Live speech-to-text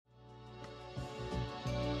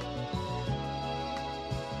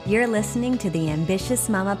You're listening to the Ambitious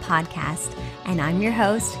Mama podcast, and I'm your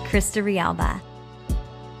host, Krista Rialba.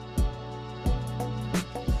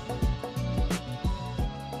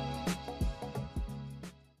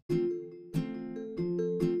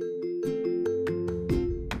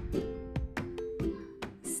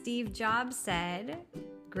 Steve Jobs said,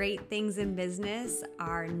 "Great things in business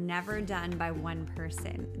are never done by one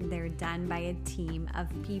person. They're done by a team of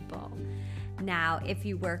people." Now, if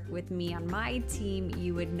you work with me on my team,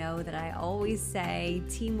 you would know that I always say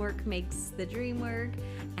teamwork makes the dream work,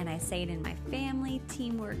 and I say it in my family,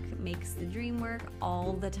 teamwork makes the dream work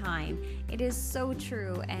all the time. It is so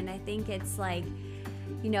true, and I think it's like,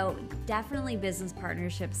 definitely business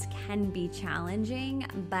partnerships can be challenging,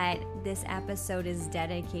 but this episode is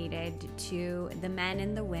dedicated to the men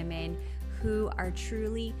and the women who are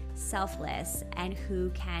truly selfless and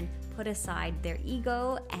who can put aside their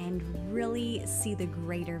ego and really see the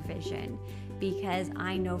greater vision. Because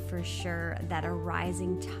I know for sure that a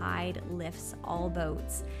rising tide lifts all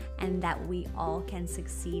boats and that we all can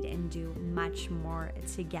succeed and do much more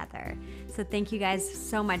together. So thank you guys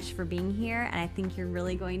so much for being here, and I think you're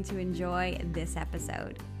really going to enjoy this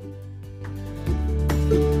episode.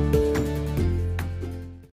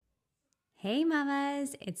 Hey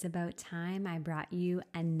mamas, it's about time I brought you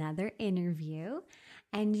another interview,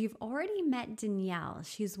 and you've already met Danielle.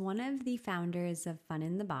 She's one of the founders of Fun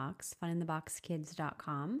in the Box,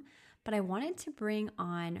 funintheboxkids.com, but I wanted to bring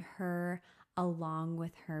on her along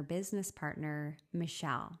with her business partner,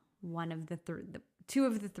 Michelle, one of the two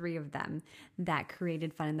of the three of them that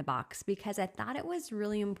created Fun in the Box, because I thought it was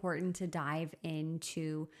really important to dive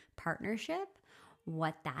into partnership,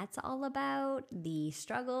 what that's all about, the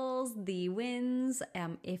struggles, the wins,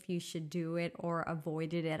 if you should do it or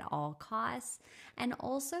avoid it at all costs, and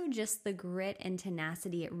also just the grit and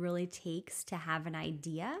tenacity it really takes to have an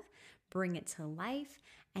idea, bring it to life,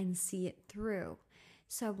 and see it through.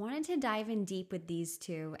 So I wanted to dive in deep with these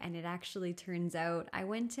two, and it actually turns out I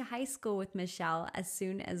went to high school with Michelle as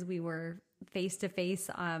soon as we were face-to-face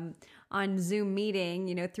on Zoom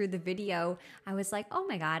meeting, through the video. I was like, oh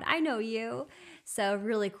my God, I know you. So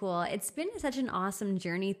really cool. It's been such an awesome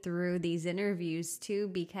journey through these interviews too,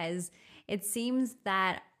 because it seems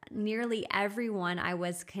that nearly everyone I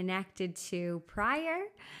was connected to prior.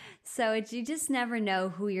 So you just never know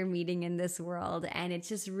who you're meeting in this world. And it's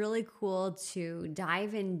just really cool to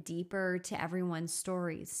dive in deeper to everyone's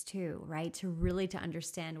stories too, right? To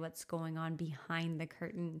understand what's going on behind the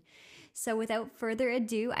curtain. So without further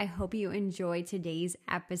ado, I hope you enjoy today's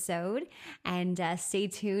episode, and stay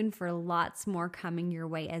tuned for lots more coming your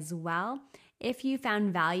way as well. If you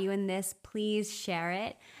found value in this, please share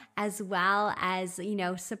it, as well as,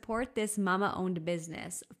 support this mama-owned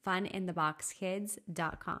business,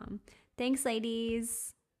 funintheboxkids.com. Thanks,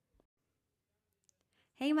 ladies.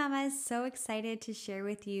 Hey mamas, so excited to share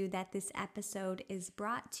with you that this episode is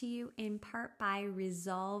brought to you in part by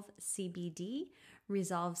Resolve CBD,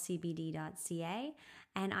 resolvecbd.ca,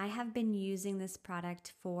 and I have been using this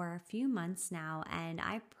product for a few months now, and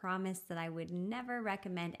I promised that I would never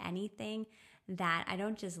recommend anything that I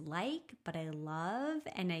don't just like, but I love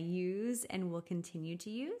and I use and will continue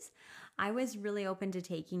to use. I was really open to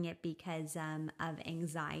taking it because of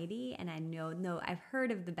anxiety, and I know I've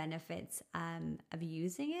heard of the benefits of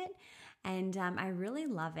using it, and I really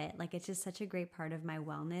love it. Like, it's just such a great part of my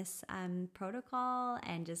wellness protocol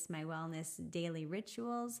and just my wellness daily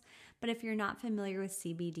rituals. But if you're not familiar with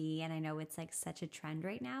CBD, and I know it's like such a trend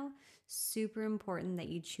right now, super important that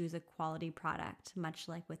you choose a quality product, much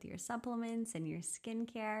like with your supplements and your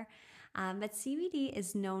skincare. But CBD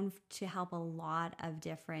is known to help a lot of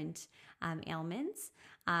different ailments.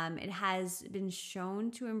 It has been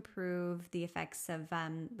shown to improve the effects of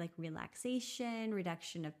like relaxation,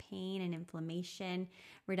 reduction of pain and inflammation,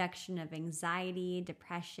 reduction of anxiety,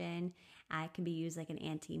 depression. It can be used like an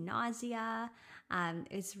anti-nausea.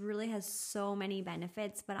 It really has so many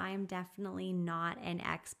benefits, but I am definitely not an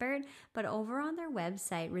expert. But over on their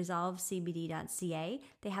website, resolvecbd.ca,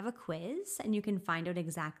 they have a quiz, and you can find out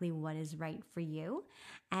exactly what is right for you.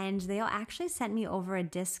 And they'll actually send me over a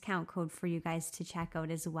discount code for you guys to check out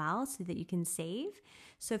as well, so that you can save.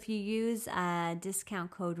 So if you use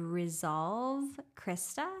discount code RESOLVE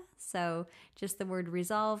Krista, so just the word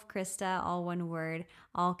RESOLVE Krista, all one word,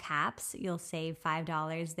 all caps, you'll save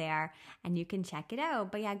 $5 there, and you can check it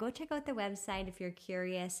out. But yeah, go check out the website if you're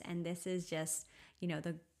curious, and this is just,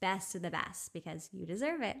 the best of the best, because you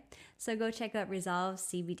deserve it. So go check out Resolve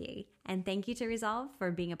CBD, and thank you to Resolve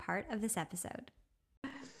for being a part of this episode.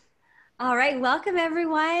 All right, welcome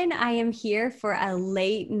everyone. I am here for a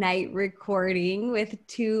late night recording with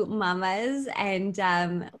two mamas,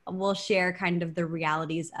 and we'll share kind of the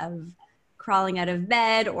realities of crawling out of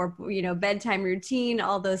bed or bedtime routine,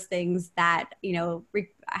 all those things that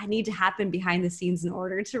need to happen behind the scenes in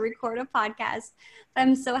order to record a podcast. But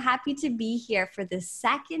I'm so happy to be here for the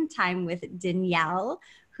second time with Danielle,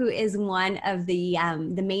 who is one of the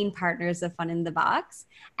main partners of Fun in the Box,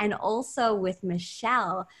 and also with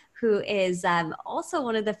Michelle, who is also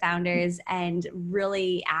one of the founders and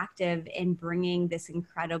really active in bringing this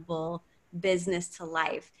incredible business to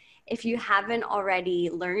life. If you haven't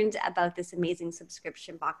already learned about this amazing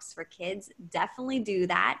subscription box for kids, definitely do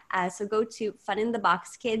that. So go to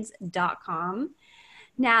funintheboxkids.com.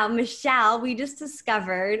 Now, Michelle, we just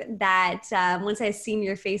discovered that once I seen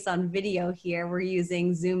your face on video here, we're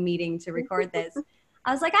using Zoom meeting to record this.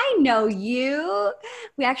 I was like, I know you.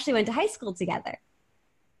 We actually went to high school together.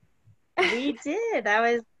 We did.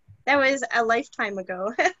 That was a lifetime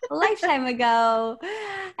ago. A lifetime ago.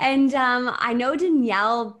 And I know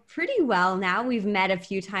Danielle pretty well now. We've met a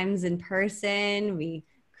few times in person. We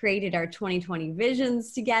created our 2020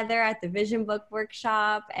 visions together at the Vision Book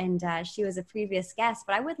Workshop, and she was a previous guest.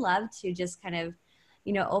 But I would love to just kind of,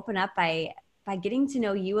 open up by getting to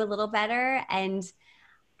know you a little better and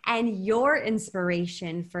your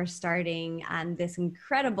inspiration for starting this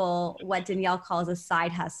incredible, what Danielle calls a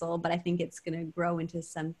side hustle, but I think it's going to grow into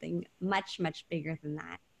something much, much bigger than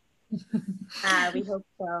that. We hope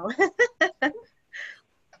so.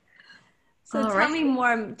 So tell me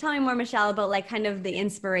more, Michelle, about like kind of the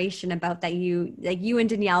inspiration about that you and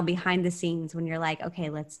Danielle behind the scenes when you're like, okay,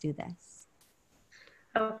 let's do this.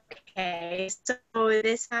 Okay, so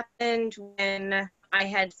this happened when I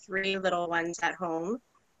had 3 little ones at home.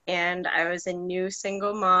 And I was a new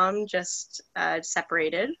single mom, just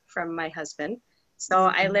separated from my husband.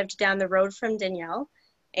 So I lived down the road from Danielle,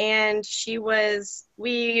 and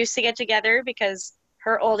we used to get together because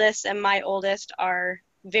her oldest and my oldest are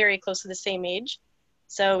very close to the same age.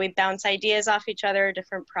 So we bounce ideas off each other,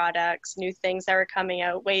 different products, new things that were coming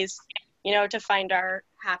out, ways, to find our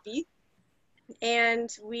happy. And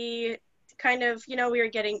we kind of, we were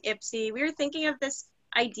getting Ipsy. We were thinking of this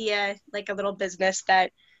idea, like a little business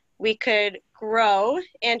that we could grow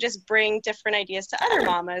and just bring different ideas to other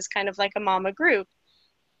mamas, kind of like a mama group.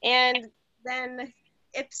 And then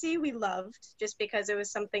Ipsy we loved just because it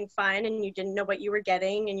was something fun and you didn't know what you were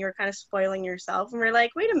getting and you were kind of spoiling yourself. And we're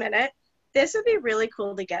like, wait a minute, this would be really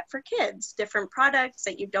cool to get for kids, different products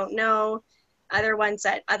that you don't know, other ones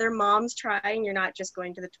that other moms try, and you're not just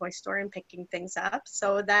going to the toy store and picking things up.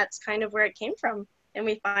 So that's kind of where it came from. And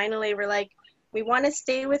we finally were like, we want to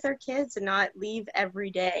stay with our kids and not leave every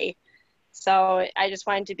day. So I just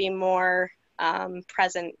wanted to be more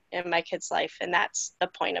present in my kid's life. And that's the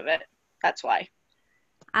point of it. That's why.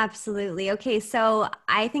 Absolutely. Okay. So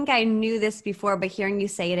I think I knew this before, but hearing you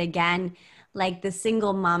say it again, like the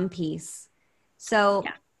single mom piece. So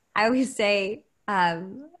yeah. I always say, I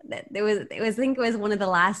think it was one of the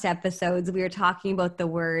last episodes we were talking about the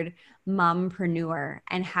word mompreneur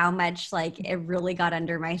and how much like it really got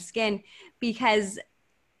under my skin, because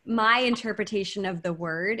my interpretation of the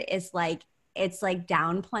word is like, it's like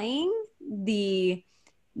downplaying the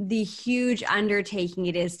huge undertaking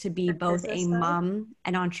it is to be both a mom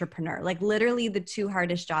and entrepreneur, like literally the 2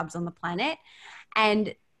 hardest jobs on the planet.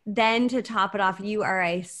 And then to top it off, you are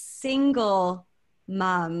a single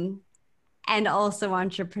mom and also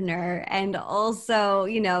entrepreneur and also,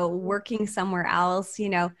 working somewhere else,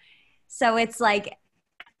 So it's like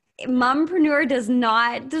mompreneur does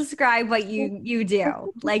not describe what you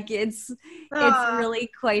do. Like it's really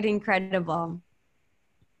quite incredible.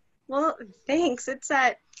 Well, thanks. It's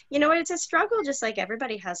it's a struggle, just like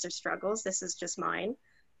everybody has their struggles. This is just mine.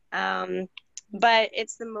 But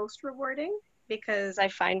it's the most rewarding because I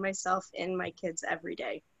find myself in my kids every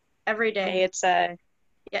day. Every day it's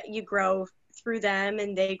you grow through them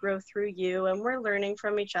and they grow through you, and we're learning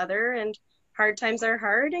from each other, and hard times are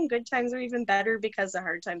hard and good times are even better because the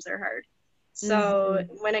hard times are hard. So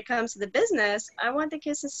when it comes to the business, I want the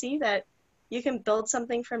kids to see that you can build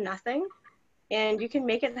something from nothing and you can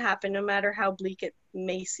make it happen no matter how bleak it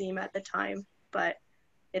may seem at the time. But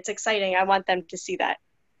it's exciting. I want them to see that.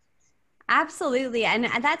 Absolutely. And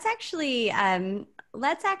that's actually,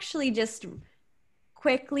 let's actually just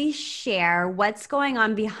quickly share what's going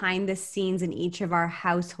on behind the scenes in each of our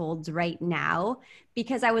households right now,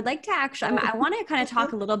 because I would like to actually, I want to kind of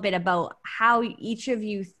talk a little bit about how each of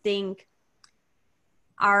you think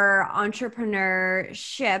our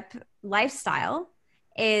entrepreneurship lifestyle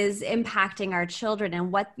is impacting our children,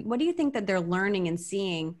 and what do you think that they're learning and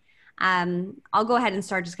seeing I'll go ahead and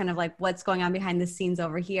start just kind of like what's going on behind the scenes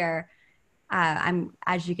over here.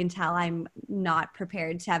 As you can tell, I'm not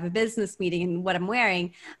prepared to have a business meeting in what I'm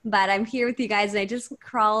wearing, but I'm here with you guys. And I just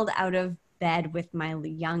crawled out of bed with my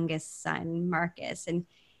youngest son, Marcus. And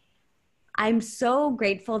I'm so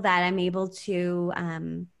grateful that I'm able to,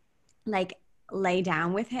 like, lay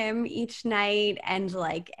down with him each night and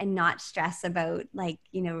not stress about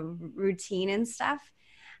routine and stuff.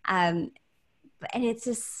 Um, and it's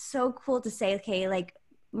just so cool to say, okay, like,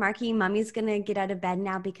 Marky, mommy's going to get out of bed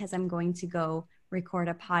now because I'm going to go record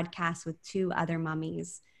a podcast with two other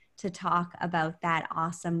mummies to talk about that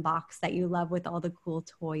awesome box that you love with all the cool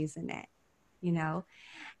toys in it, you know?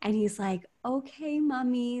 And he's like, okay,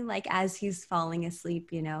 mommy, like as he's falling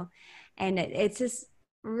asleep, you know? And it's just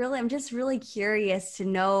really, I'm just really curious to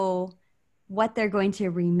know what they're going to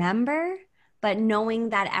remember, but knowing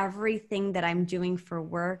that everything that I'm doing for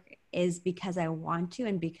work is because I want to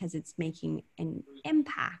and because it's making an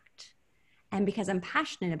impact and because I'm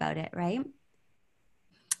passionate about it, right?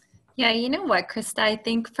 Yeah, you know what, Krista? I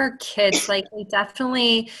think for kids, like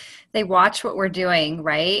they watch what we're doing,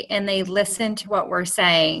 right? And they listen to what we're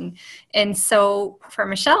saying. And so for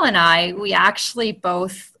Michelle and I, we actually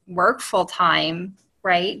both work full time,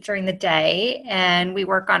 right, during the day. And we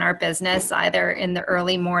work on our business either in the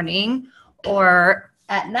early morning or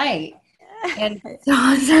at night. And so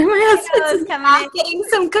sorry, my husband's getting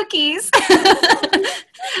some cookies.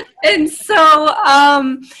 And so,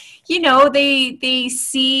 you know, they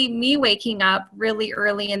see me waking up really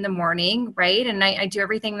early in the morning, right? And I do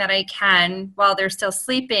everything that I can while they're still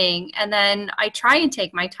sleeping. And then I try and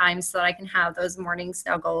take my time so that I can have those morning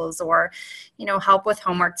snuggles or, you know, help with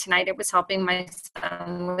homework. Tonight it was helping my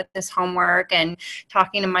son with his homework and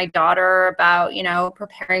talking to my daughter about, you know,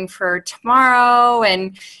 preparing for tomorrow.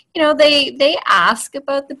 And, you know, they ask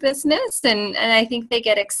about the business and I think they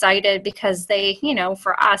get excited because they, you know,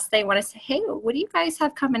 for us, they want to say, hey, what do you guys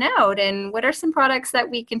have coming out? And what are some products that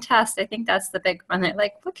we can test? I think that's the big one. They're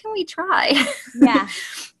like, what can we try? Yeah.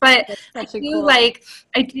 But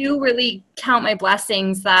I do really count my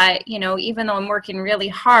blessings that, you know, even though I'm working really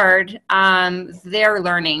hard, they're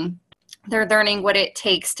learning. They're learning what it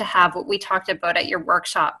takes to have what we talked about at your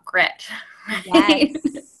workshop, grit. Right?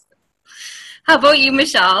 Yes. How about you,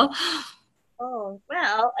 Michelle? Oh,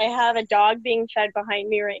 well, I have a dog being fed behind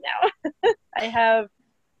me right now. I have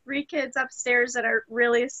 3 kids upstairs that are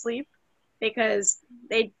really asleep because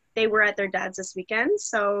they were at their dad's this weekend.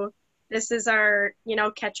 So this is our, you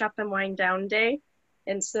know, catch up and wind down day.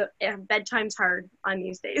 And so bedtime's hard on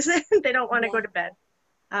these days. They don't want to go to bed.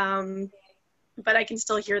 But I can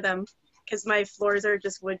still hear them because my floors are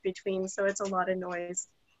just wood between, so it's a lot of noise.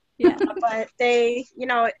 Yeah, but they, you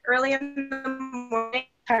know, early in the morning,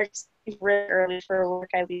 really early for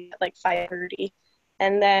work. I leave at like 5:30,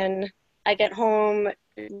 and then I get home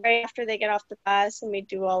right after they get off the bus, and we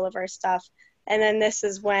do all of our stuff. And then this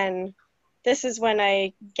is when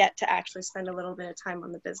I get to actually spend a little bit of time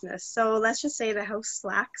on the business. So let's just say the house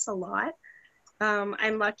slacks a lot.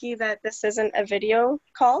 I'm lucky that this isn't a video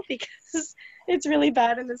call because it's really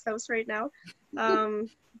bad in this house right now.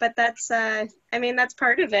 But that's, I mean, that's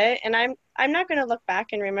part of it. And I'm not going to look back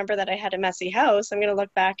and remember that I had a messy house. I'm going to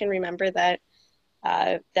look back and remember that,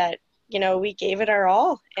 you know, we gave it our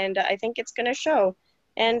all. And I think it's going to show.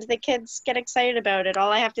 And the kids get excited about it.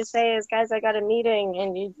 All I have to say is, guys, I got a meeting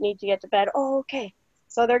and you need to get to bed. Oh, okay.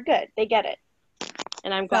 So they're good. They get it.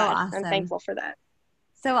 And I'm glad. Awesome. I'm thankful for that.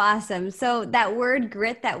 So awesome. So that word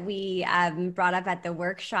grit that we brought up at the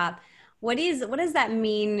workshop, what does that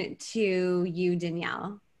mean to you,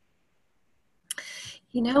 Danielle?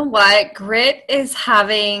 You know what? Grit is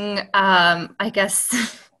having, I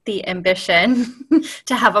guess, the ambition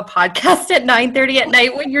to have a podcast at 9:30 at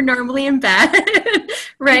night when you're normally in bed,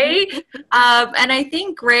 right? And I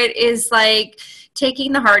think grit is like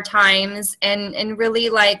taking the hard times and really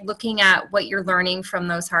like looking at what you're learning from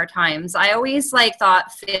those hard times. I always like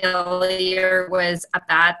thought failure was a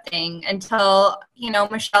bad thing until, you know,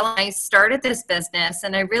 Michelle and I started this business,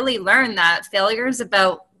 and I really learned that failure is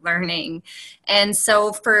about learning. And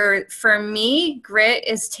so for me, grit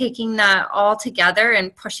is taking that all together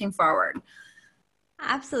and pushing forward.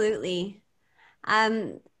 Absolutely.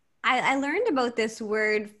 I learned about this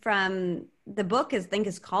word from the book. I think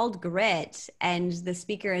is called Grit, and the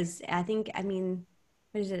speaker is, what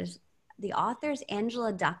is it? The author is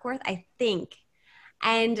Angela Duckworth, I think.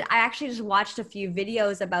 And I actually just watched a few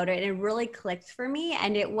videos about it, and it really clicked for me.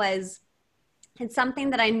 And it's something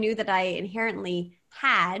that I knew that I inherently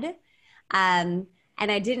had, and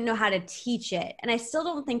I didn't know how to teach it. And I still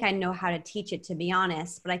don't think I know how to teach it, to be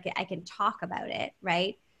honest, but I can talk about it,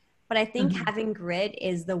 right? But I think having grit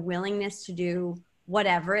is the willingness to do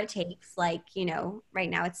whatever it takes. Like, you know, right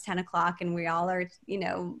now it's 10 o'clock and we all are, you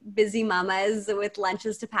know, busy mamas with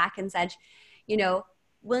lunches to pack and such, you know,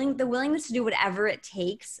 the willingness to do whatever it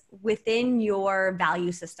takes within your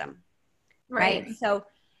value system. Right. So,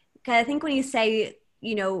 because I think when you say,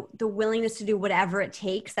 you know, the willingness to do whatever it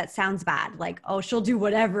takes, that sounds bad. Like, oh, she'll do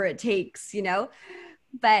whatever it takes, you know,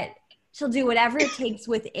 but she'll do whatever it takes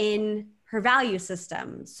within her value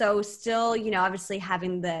system. So still, you know, obviously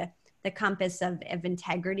having the compass of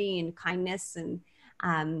integrity and kindness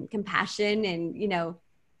and compassion and, you know,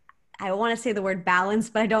 I want to say the word balance,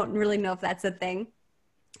 but I don't really know if that's a thing.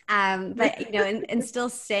 But, you know, and still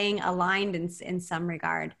staying aligned in some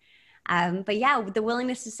regard. But yeah, the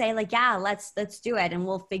willingness to say like, yeah, let's do it and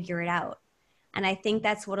we'll figure it out. And I think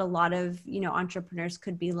that's what a lot of, you know, entrepreneurs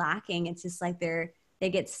could be lacking. It's just like they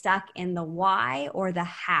get stuck in the why or the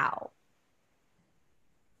how.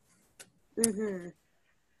 Mm-hmm.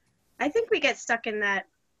 I think we get stuck in that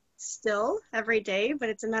still every day, but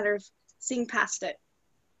it's a matter of seeing past it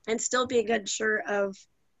and still being unsure of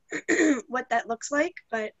what that looks like.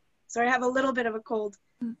 But sorry, I have a little bit of a cold,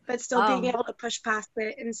 but still being able to push past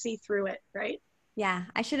it and see through it, right? Yeah,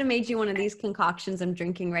 I should have made you one of these concoctions I'm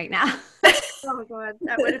drinking right now. Oh God,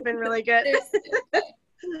 that would have been really good.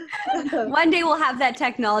 One day we'll have that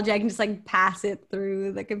technology. I can just like pass it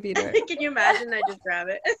through the computer. Can you imagine? I just grab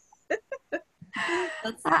it.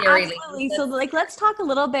 That's scary. Absolutely. So like, let's talk a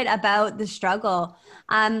little bit about the struggle.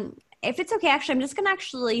 If it's okay, actually, I'm just going to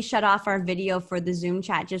actually shut off our video for the Zoom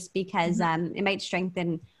chat just because it might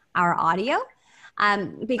strengthen our audio.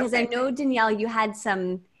 Because I know, Danielle, you had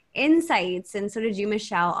some insights, and so did you,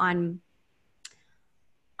 Michelle, on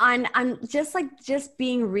just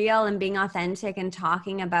being real and being authentic and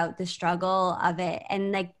talking about the struggle of it,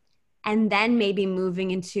 and then maybe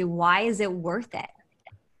moving into why is it worth it?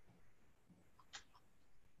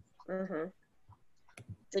 Mm-hmm.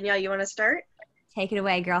 Danielle, you want to start? Take it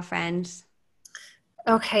away, girlfriend.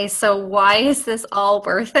 Okay, so why is this all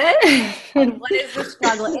worth it? And what is the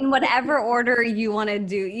struggle? In whatever order you want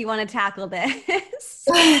to tackle this.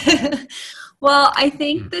 Well, I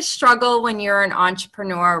think the struggle when you're an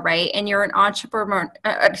entrepreneur, right? And you're an entrepreneur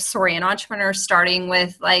starting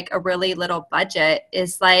with like a really little budget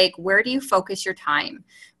is like, where do you focus your time,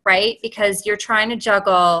 right? Because you're trying to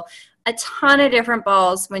juggle a ton of different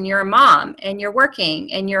balls when you're a mom and you're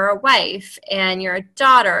working and you're a wife and you're a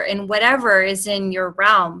daughter and whatever is in your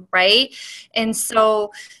realm, right? And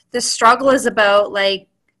so the struggle is about like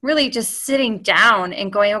really just sitting down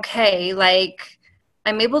and going, okay, like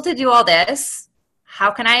I'm able to do all this. How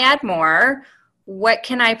can I add more? What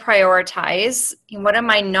can I prioritize? And what am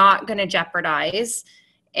I not going to jeopardize?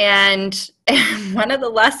 And one of the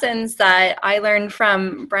lessons that I learned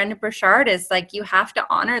from Brendon Burchard is like, you have to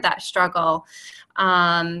honor that struggle.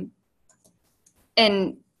 And,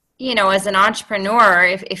 you know, as an entrepreneur,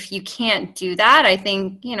 if you can't do that, I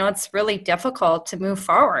think, you know, it's really difficult to move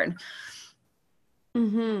forward.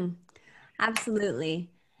 Mm-hmm.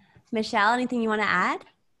 Absolutely. Michelle, anything you want to add?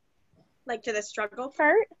 Like to the struggle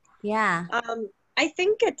part? Yeah. I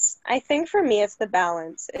think for me, it's the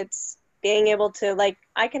balance. It's being able to, like,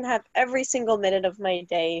 I can have every single minute of my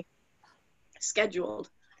day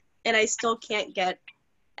scheduled and I still can't get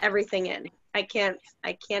everything in. I can't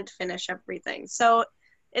finish everything. So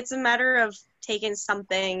it's a matter of taking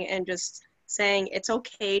something and just saying it's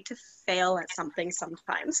okay to fail at something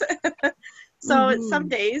sometimes. So some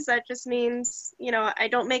days that just means, you know, I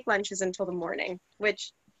don't make lunches until the morning,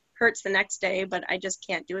 which hurts the next day, but I just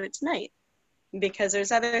can't do it tonight because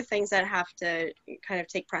there's other things that have to kind of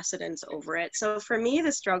take precedence over it. So for me,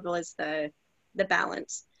 the struggle is the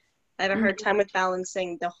balance. I have a hard time with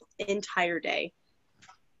balancing the entire day.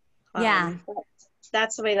 Yeah.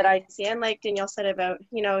 That's the way that I see it. And like Danielle said about,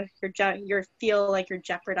 you know, you feel like you're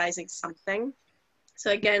jeopardizing something.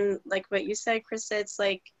 So again, like what you said, Krista, it's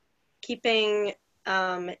like keeping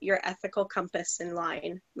your ethical compass in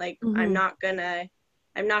line. Like I'm not gonna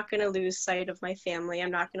lose sight of my family.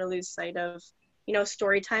 I'm not gonna lose sight of, you know,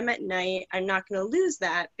 story time at night. I'm not gonna lose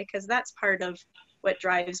that because that's part of what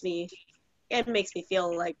drives me. It makes me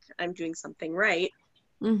feel like I'm doing something right.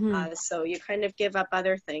 So you kind of give up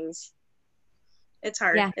other things. It's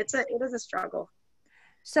hard. Yeah. It is a struggle.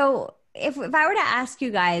 So if I were to ask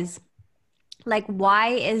you guys, like, why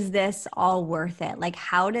is this all worth it? Like,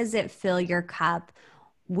 how does it fill your cup?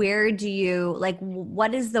 Where do you, like,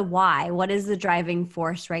 what is the why? What is the driving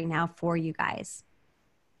force right now for you guys?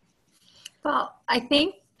 Well, I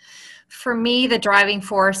think For me, the driving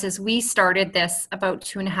force is we started this about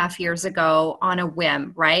 2.5 years ago on a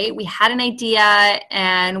whim, right? We had an idea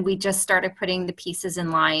and we just started putting the pieces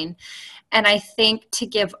in line. And I think to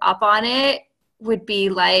give up on it would be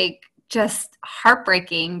like just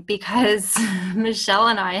heartbreaking because Michelle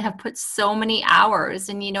and I have put so many hours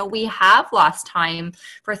and, we have lost time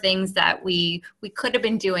for things that we could have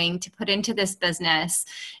been doing to put into this business.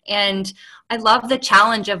 And I love the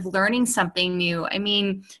challenge of learning something new. I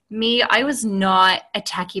mean, I was not a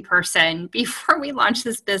techie person before we launched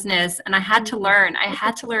this business, and I had to learn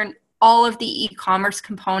all of the e-commerce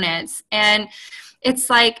components, and it's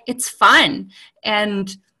fun.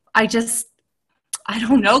 And I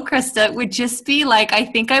don't know, Krista, it would just be like, I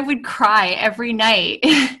think I would cry every night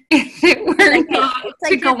if it were not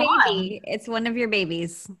to go on. It's one of your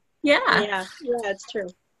babies. Yeah, it's true.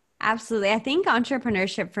 Absolutely. I think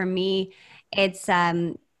entrepreneurship for me, it's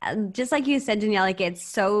just like you said, Danielle, like it's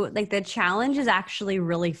so like the challenge is actually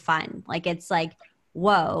really fun. Like it's like,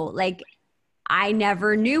 whoa, like I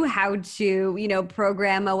never knew how to,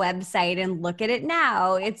 program a website, and look at it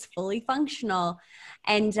now. It's fully functional.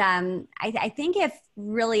 And I think if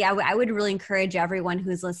really, I would really encourage everyone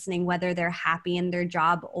who's listening, whether they're happy in their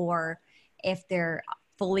job or if they're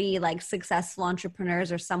fully like successful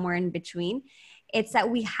entrepreneurs or somewhere in between, it's that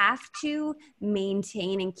we have to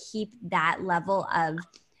maintain and keep that level of,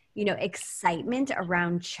 excitement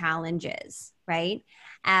around challenges, right?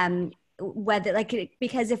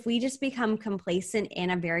 Because if we just become complacent in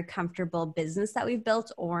a very comfortable business that we've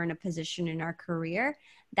built or in a position in our career,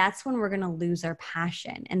 that's when we're going to lose our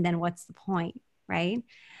passion. And then what's the point, right?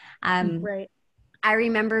 Right. I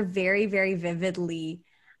remember very, very vividly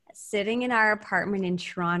sitting in our apartment in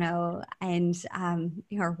Toronto, and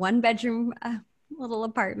our one bedroom little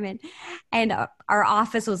apartment, and our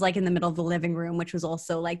office was like in the middle of the living room, which was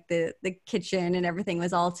also like the kitchen, and everything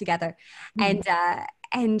was all together.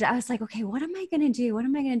 And I was like, okay, what am I going to do? What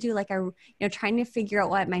am I going to do? Like, trying to figure out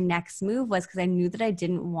what my next move was, because I knew that I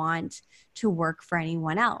didn't want to work for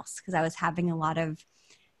anyone else, because I was having a lot of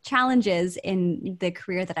challenges in the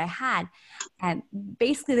career that I had. And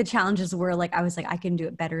basically the challenges were like, I was like, I can do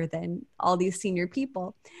it better than all these senior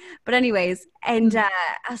people. But anyways, and I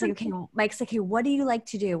was like, okay, Mike's like, hey, what do you like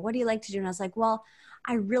to do? What do you like to do? And I was like, well,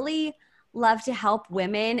 I really love to help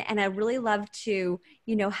women, and I really love to,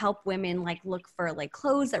 help women like look for like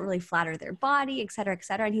clothes that really flatter their body, et cetera, et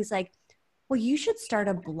cetera. And he's like, well, you should start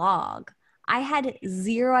a blog. I had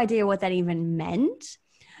zero idea what that even meant,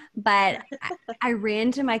 but I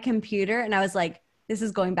ran to my computer and I was like, this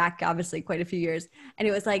is going back obviously quite a few years. And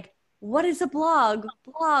it was like, what is a blog?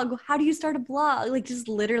 How do you start a blog? Like just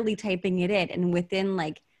literally typing it in. And within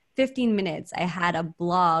like 15 minutes, I had a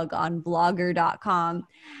blog on blogger.com.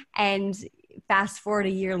 And fast forward a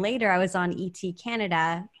year later, I was on ET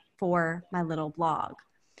Canada for my little blog.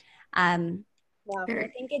 Wow. I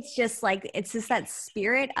think it's just that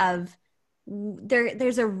spirit of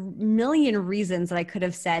there's a million reasons that I could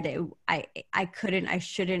have said I couldn't, I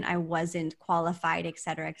shouldn't, I wasn't qualified, et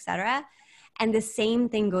cetera, et cetera. And the same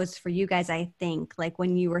thing goes for you guys. I think like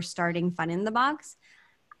when you were starting Fun in the Box,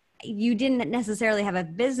 you didn't necessarily have a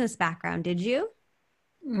business background, did you?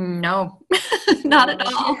 No, not at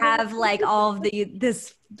all. Did you have like all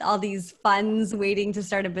these funds waiting to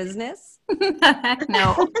start a business?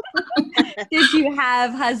 No. Did you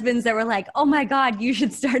have husbands that were like, oh my God, you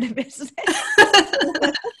should start a business?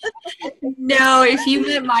 No, if you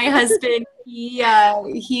met my husband,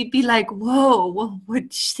 he'd be like, whoa, well, what,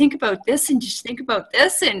 just think about this and just think about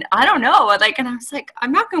this. And I don't know. And I was like,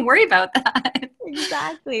 I'm not going to worry about that.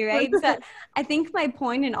 Exactly. Right. So I think my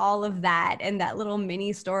point in all of that and that little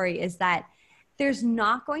mini story is that there's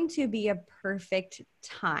not going to be a perfect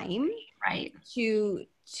time, right, to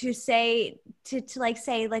say,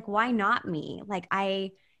 why not me? Like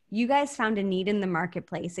you guys found a need in the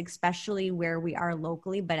marketplace, especially where we are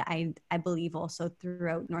locally, but I believe also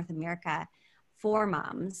throughout North America, for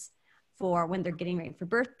moms, for when they're getting ready for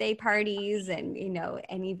birthday parties and,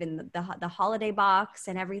 and even the holiday box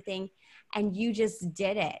and everything. And you just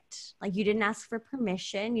did it. Like you didn't ask for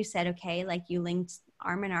permission. You said, okay, like you linked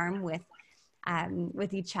arm in arm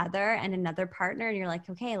with each other and another partner. And you're like,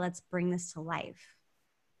 okay, let's bring this to life.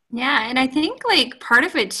 Yeah. And I think like part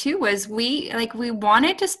of it too was we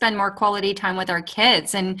wanted to spend more quality time with our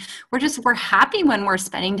kids, and we're happy when we're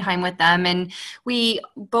spending time with them. And we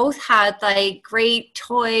both had like great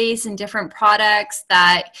toys and different products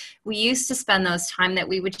that we used to spend those time that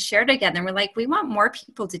we would share together. And we're like, we want more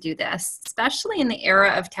people to do this, especially in the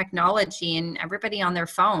era of technology and everybody on their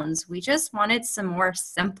phones. We just wanted some more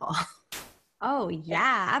simple. Oh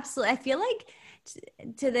yeah, absolutely. I feel like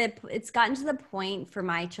it's gotten to the point for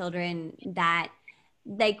my children that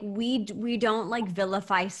like we don't like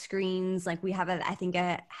vilify screens. Like we have I think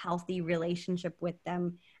a healthy relationship with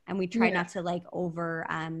them, and we try not to like over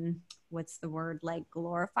what's the word, like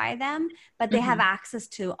glorify them, but they have access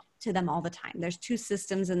to them all the time. There's 2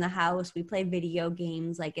 systems in the house. We play video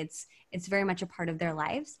games. Like it's very much a part of their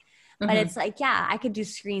lives. But it's like, yeah, I could do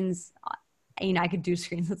screens. I could do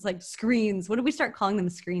screens. It's like screens. What do we start calling them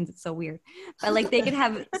screens? It's so weird. But like they could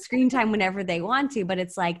have screen time whenever they want to, but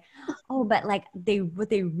it's like, oh, but like what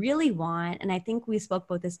they really want, and I think we spoke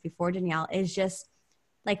about this before, Danielle, is just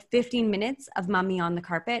like 15 minutes of mommy on the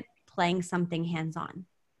carpet playing something hands-on.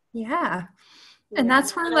 Yeah. And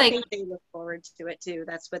that's where I think they look forward to it too.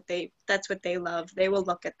 That's what they love. They will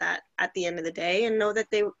look at that at the end of the day and know that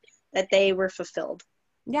they were fulfilled.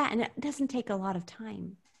 Yeah, and it doesn't take a lot of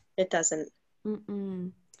time. It doesn't.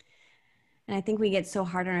 And I think we get so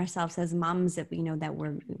hard on ourselves as moms that that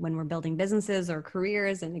when we're building businesses or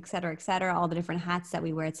careers and et cetera, all the different hats that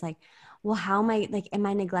we wear, it's like, well, how am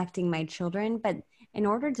I neglecting my children? But in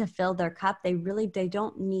order to fill their cup, they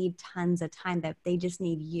don't need tons of time. That they just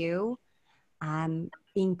need you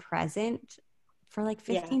being present for like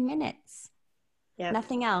 15 minutes. Yeah.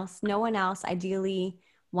 Nothing else. No one else. Ideally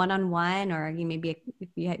one-on-one, or maybe if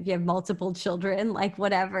you have multiple children, like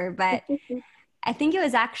whatever. But I think it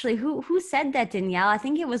was actually who said that, Danielle? I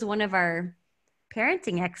think it was one of our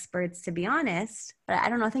parenting experts, to be honest. But I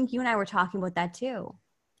don't know. I think you and I were talking about that too.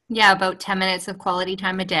 Yeah, about 10 minutes of quality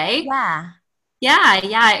time a day. Yeah.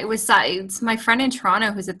 It's my friend in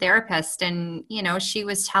Toronto who's a therapist, and she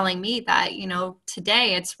was telling me that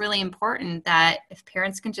today it's really important that if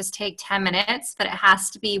parents can just take 10 minutes, but it has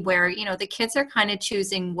to be where the kids are kind of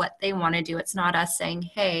choosing what they want to do. It's not us saying,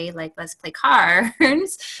 hey, like let's play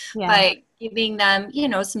cards, but giving them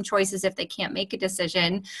some choices if they can't make a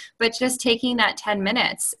decision, but just taking that 10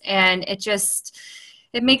 minutes, and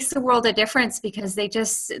it makes the world a difference, because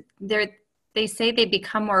they say they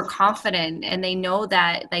become more confident, and they know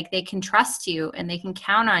that like they can trust you and they can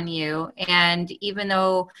count on you. And even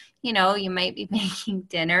though, you might be making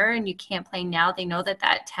dinner and you can't play now, they know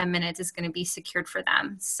that 10 minutes is going to be secured for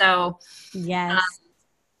them. So yes,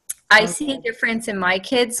 I see a difference in my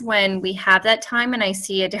kids when we have that time, and I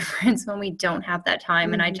see a difference when we don't have that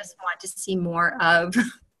time. And I just want to see more of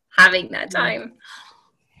having that time.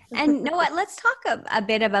 And you know what? Let's talk a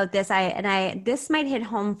bit about this. This might hit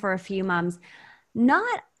home for a few moms.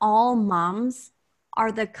 Not all moms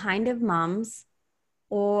are the kind of moms,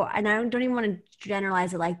 and I don't even want to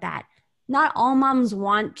generalize it like that. Not all moms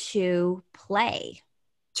want to play.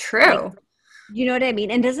 True. Like, you know what I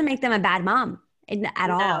mean? And it doesn't make them a bad mom at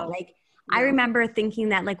all. Like I remember thinking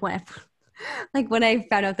that when I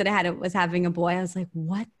found out that I was having a boy, I was like,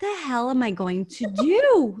 what the hell am I going to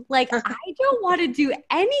do? Like, I don't want to do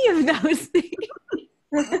any of those things.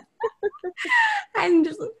 And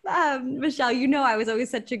just, Michelle, I was always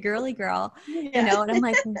such a girly girl, and I'm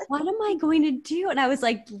like, what am I going to do? And I was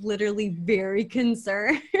like, literally very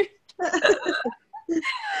concerned. But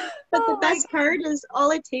the best part is all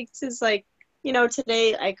it takes is like,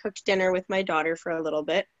 today I cooked dinner with my daughter for a little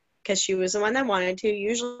bit, because she was the one that wanted to.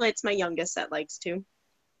 Usually it's my youngest that likes to.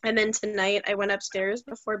 And then tonight I went upstairs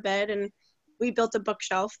before bed and we built a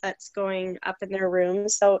bookshelf that's going up in their room.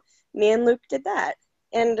 So me and Luke did that.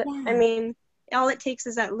 And I mean, all it takes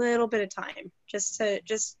is that little bit of time just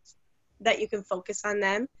that you can focus on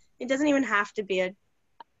them. It doesn't even have to be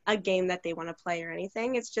a game that they want to play or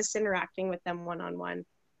anything. It's just interacting with them one-on-one,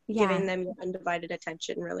 giving them your undivided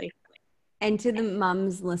attention, really. And to the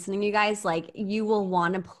moms listening, you guys, like you will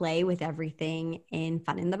want to play with everything in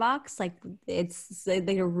Fun in the Box. Like it's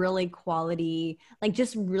like a really quality, like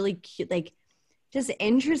just really cute, like just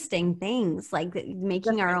interesting things, like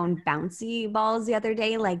making our own bouncy balls the other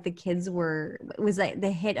day. Like the kids it was like the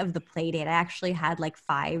hit of the play date. I actually had like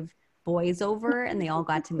 5 boys over and they all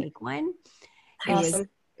got to make one. Awesome.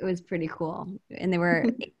 It was pretty cool. And they were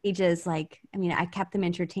ages I kept them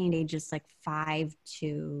entertained ages like 5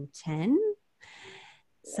 to 10.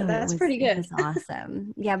 So that's pretty good. It was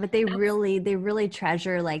awesome. Yeah, but they really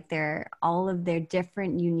treasure like all of their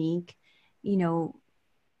different unique,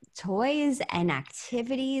 toys and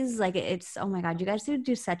activities. Like it's, oh my God, you guys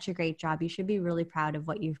do such a great job. You should be really proud of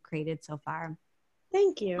what you've created so far.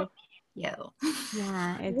 Thank you. Yeah,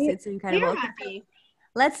 it's incredible.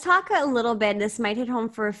 Let's talk a little bit. This might hit home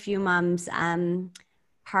for a few moms.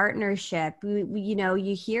 Partnership.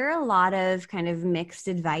 You hear a lot of kind of mixed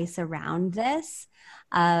advice around this,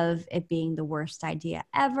 of it being the worst idea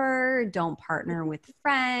ever. Don't partner with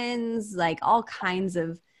friends. Like all kinds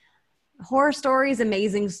of horror stories,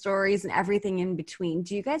 amazing stories, and everything in between.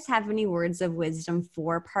 Do you guys have any words of wisdom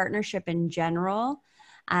for partnership in general?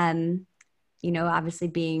 Obviously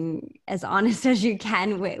being as honest as you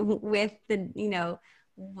can with the,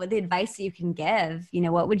 with the advice that you can give,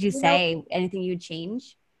 what would you say? Anything you'd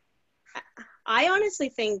change? I honestly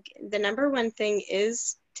think the number one thing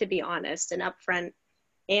is to be honest and upfront.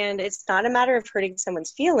 And it's not a matter of hurting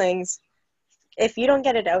someone's feelings. If you don't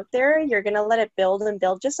get it out there, you're going to let it build and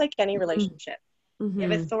build, just like any relationship. Mm-hmm. You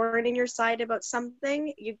have a thorn in your side about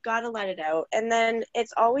something, you've got to let it out. And then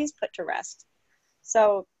it's always put to rest.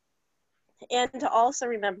 So, and to also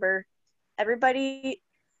remember, everybody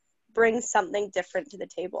brings something different to the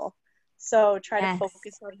table. So try to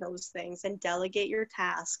focus on those things and delegate your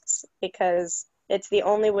tasks, because it's the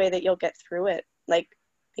only way that you'll get through it. Like,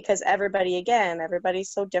 because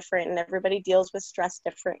everybody's so different and everybody deals with stress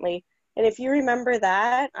differently. And if you remember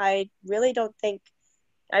that, I don't think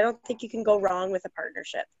you can go wrong with a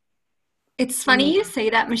partnership. It's funny you say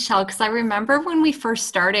that, Michelle, because I remember when we first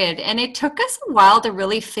started, and it took us a while to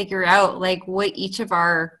really figure out like what each of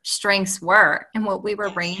our strengths were and what we were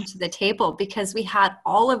bringing to the table, because we had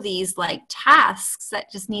all of these like tasks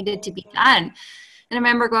that just needed to be done. And I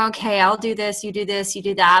remember going, okay, I'll do this, you do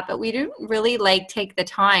that. But we didn't really like take the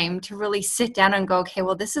time to really sit down and go, okay,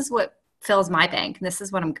 well, this is what fills my bank and this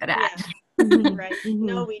is what I'm good at. Yeah. Right.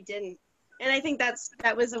 No, we didn't. And I think that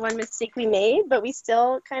was the one mistake we made, but we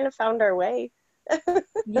still kind of found our way.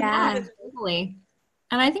 Yeah. Totally.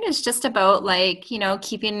 And I think it's just about like,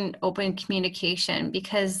 keeping open communication,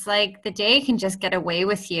 because like the day can just get away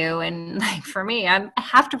with you. And like for me, I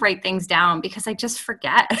have to write things down because I just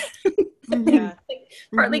forget. Yeah.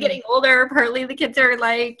 Partly getting older, partly the kids are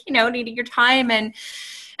like, needing your time. And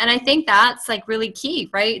I think that's like really key,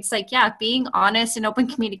 right? It's like, yeah, being honest and open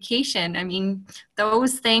communication. I mean,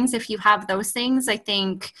 those things, if you have those things, I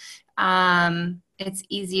think it's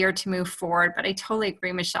easier to move forward. But I totally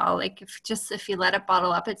agree, Michelle. Like if you let it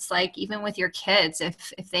bottle up, it's like even with your kids,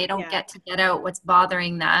 if they don't get out what's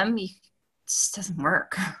bothering them, it just doesn't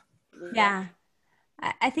work. Yeah.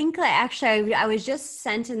 I think like actually I was just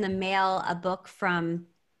sent in the mail a book from,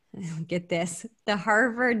 get this, the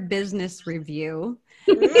Harvard Business Review.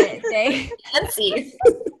 They fancy.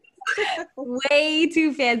 Way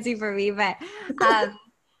too fancy for me, but I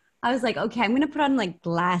was like, okay, I'm going to put on like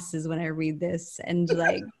glasses when I read this and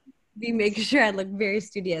like make sure I look very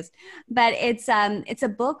studious. But it's a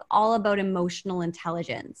book all about emotional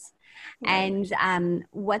intelligence. Right. And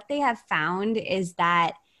what they have found is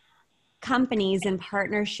that companies and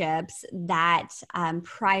partnerships that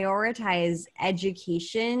prioritize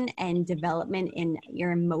education and development in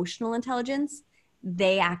your emotional intelligence,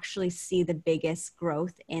 they actually see the biggest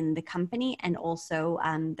growth in the company and also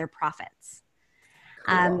their profits.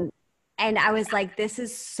 Cool. And I was like, this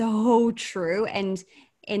is so true. And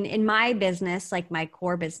in my business, like my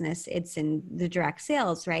core business, it's in the direct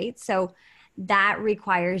sales, right? So that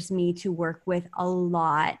requires me to work with a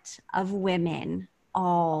lot of women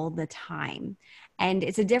all the time. And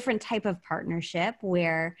it's a different type of partnership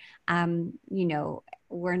where,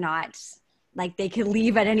 we're not like they could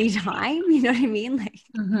leave at any time, you know what I mean? Like,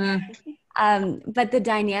 but the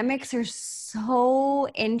dynamics are so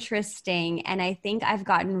interesting. And I think I've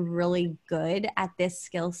gotten really good at this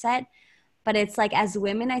skill set, but it's like, as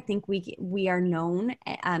women, I think we are known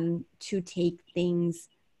to take things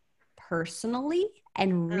personally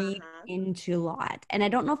and read into a lot. And I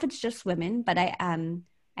don't know if it's just women, but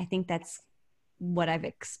I think that's what I've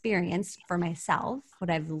experienced for myself,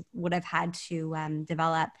 what I've had to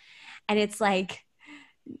develop. And it's like,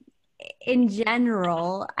 in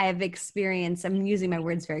general, I've experienced, I'm using my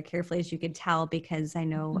words very carefully, as you can tell, because I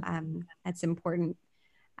know that's important,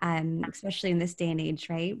 especially in this day and age,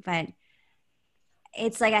 right? But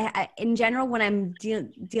it's like, I in general, when I'm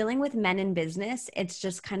dealing with men in business, it's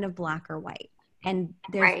just kind of black or white. And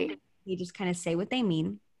they just kind of say what they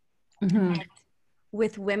mean. Mm-hmm. And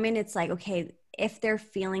with women, it's like, okay, if their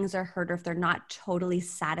feelings are hurt, or if they're not totally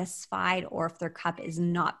satisfied, or if their cup is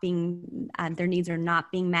not being, their needs are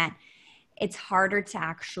not being met, it's harder to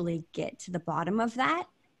actually get to the bottom of that.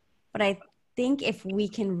 But I think if we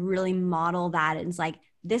can really model that, it's like,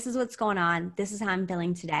 this is what's going on. This is how I'm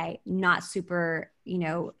feeling today. Not super,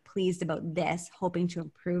 pleased about this, hoping to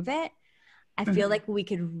improve it. I feel like we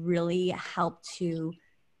could really help to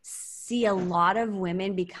see a lot of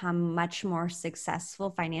women become much more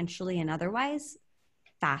successful financially and otherwise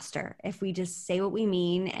faster if we just say what we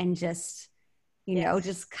mean and just,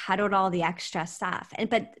 just cut out all the extra stuff. And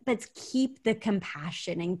but keep the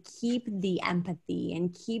compassion and keep the empathy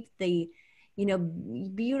and keep the,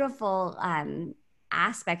 beautiful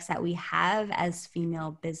aspects that we have as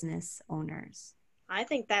female business owners. I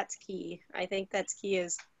think that's key. I think that's key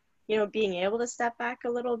is, being able to step back a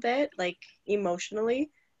little bit, like emotionally,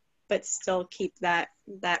 but still keep that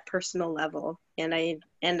personal level. And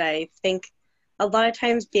I think a lot of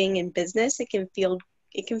times being in business, it can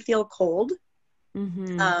feel cold.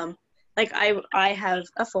 Mm-hmm. Like I have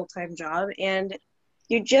a full-time job, and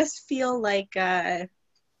you just feel like a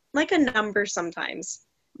number sometimes.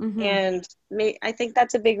 Mm-hmm. And I think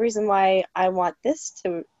that's a big reason why I want this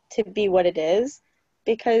to be what it is,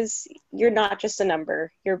 because you're not just a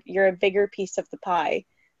number. You're a bigger piece of the pie,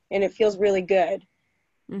 and it feels really good.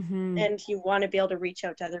 Mm-hmm. And you want to be able to reach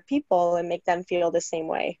out to other people and make them feel the same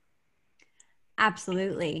way.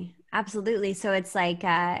 Absolutely. Absolutely. So it's like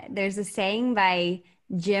there's a saying by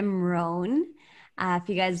Jim Rohn. If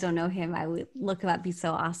you guys don't know him, I would look him up. He's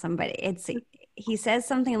so awesome. But he says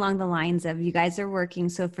something along the lines of, you guys are working.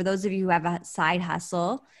 So for those of you who have a side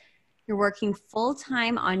hustle, you're working full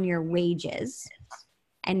time on your wages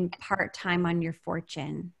and part time on your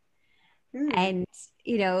fortune. And,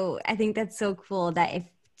 I think that's so cool that if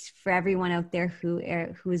for everyone out there who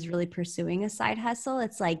is really pursuing a side hustle,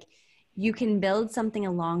 it's like you can build something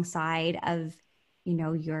alongside of,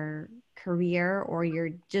 your career or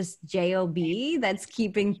your just job that's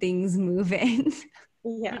keeping things moving.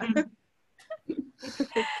 Yeah.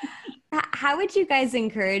 How would you guys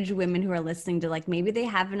encourage women who are listening to, like, maybe they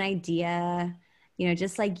have an idea,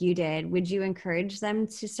 just like you did? Would you encourage them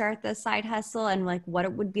to start the side hustle, and like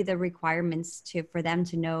what would be the requirements for them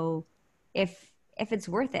to know if it's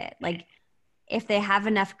worth it, like if they have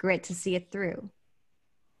enough grit to see it through?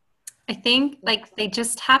 I think like they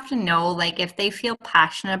just have to know, like if they feel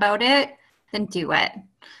passionate about it, then do it.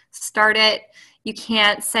 Start it. You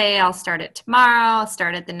can't say I'll start it tomorrow, I'll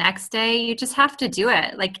start it the next day. You just have to do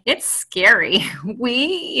it. Like it's scary.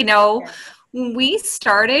 We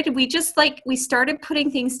started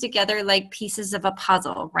putting things together like pieces of a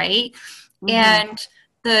puzzle, right? Mm-hmm. And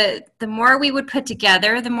the more we would put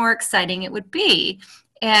together, the more exciting it would be.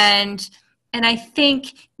 And I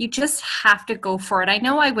think you just have to go for it. I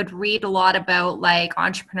know I would read a lot about like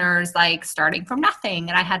entrepreneurs like starting from nothing,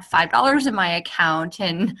 and I had $5 in my account,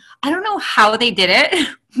 and I don't know how they did it,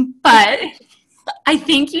 but I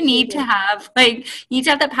think you need to have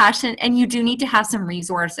that passion, and you do need to have some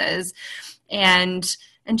resources, and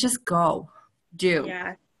just do.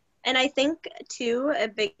 Yeah. And I think too, a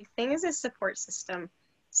big thing is a support system.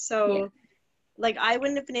 So like I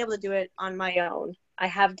wouldn't have been able to do it on my own. I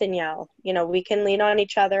have Danielle, we can lean on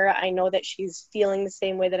each other. I know that she's feeling the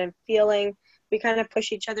same way that I'm feeling. We kind of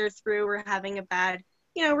push each other through. We're having a bad,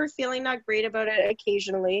 we're feeling not great about it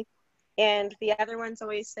occasionally. And the other one's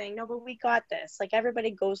always saying, no, but we got this. Like everybody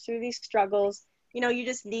goes through these struggles. You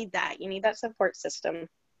just need that. You need that support system.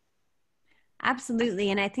 Absolutely.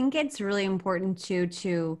 And I think it's really important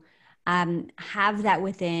to have that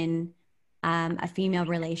within a female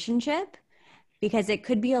relationship, because it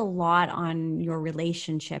could be a lot on your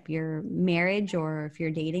relationship, your marriage, or if you're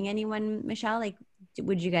dating anyone. Michelle, like,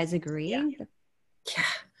 would you guys agree? Yeah,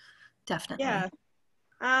 definitely. Yeah.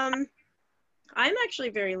 I'm actually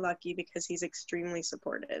very lucky because he's extremely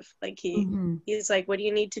supportive. Like he's like, what do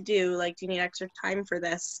you need to do? Like, do you need extra time for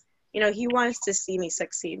this? He wants to see me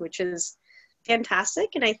succeed, which is fantastic.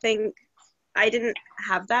 And I think I didn't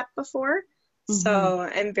have that before. Mm-hmm. So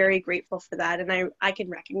I'm very grateful for that. And I can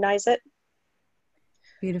recognize it.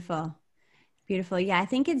 Beautiful. Beautiful. Yeah, I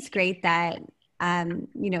think it's great that,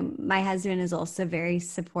 my husband is also very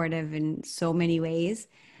supportive in so many ways,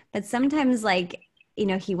 but sometimes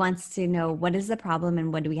he wants to know what is the problem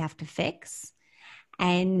and what do we have to fix.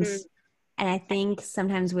 And I think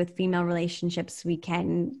sometimes with female relationships, we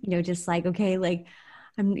can, just like, okay, like,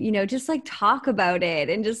 just like talk about it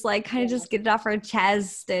and just like kind of just get it off our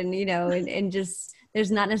chest and, and just, there's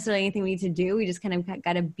not necessarily anything we need to do. We just kind of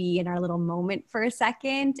got to be in our little moment for a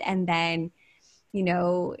second, and then,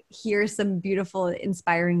 hear some beautiful,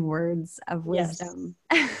 inspiring words of wisdom.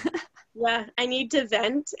 Yes. Yeah, I need to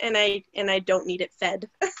vent, and I don't need it fed.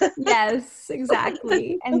 Yes,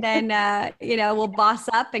 exactly. And then, we'll boss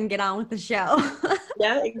up and get on with the show.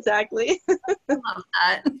 Yeah, exactly. I love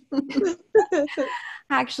that.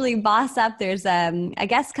 Actually, Boss Up, there's a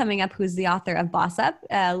guest coming up who's the author of Boss Up,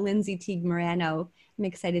 Lindsay Teague Morano. I'm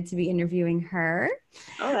excited to be interviewing her.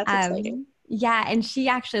 Oh, that's exciting. Yeah, and she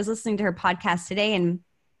actually was listening to her podcast today, and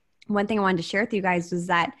one thing I wanted to share with you guys was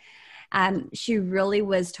that she really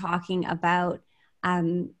was talking about,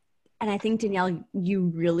 and I think, Danielle,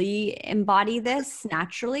 you really embody this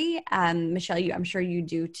naturally. Michelle, I'm sure you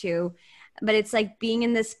do too. But it's like being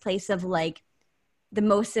in this place of like the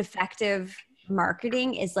most effective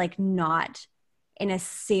marketing is like not in a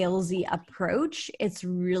salesy approach. It's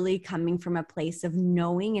really coming from a place of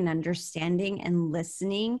knowing and understanding and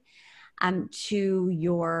listening to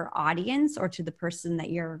your audience or to the person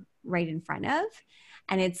that you're right in front of.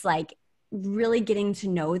 And it's like really getting to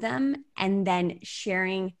know them and then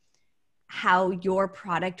sharing how your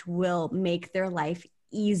product will make their life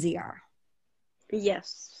easier.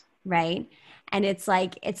 Yes. Right. And it's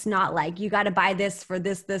like, it's not like you got to buy this for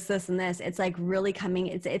this, and this. It's like really coming.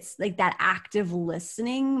 It's like that active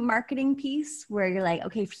listening marketing piece where you're like,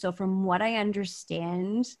 okay, so from what I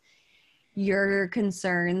understand, your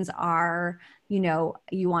concerns are,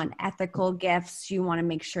 you want ethical gifts. You want to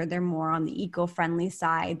make sure they're more on the eco-friendly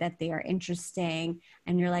side, that they are interesting.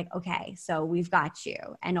 And you're like, okay, so we've got you.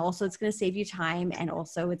 And also it's going to save you time. And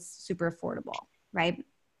also it's super affordable, right?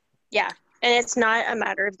 Yeah. And it's not a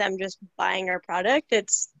matter of them just buying our product.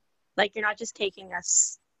 It's like, you're not just taking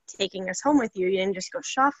us home with you. You didn't just go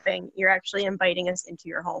shopping. You're actually inviting us into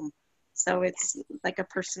your home. So it's like a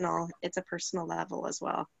personal level as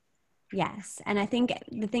well. Yes. And I think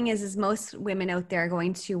the thing is most women out there are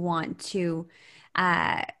going to want to,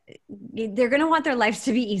 they're going to want their lives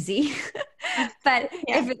to be easy. But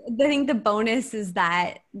I think the bonus is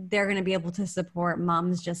that they're going to be able to support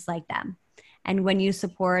moms just like them. And when you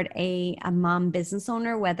support a mom business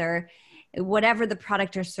owner, whatever the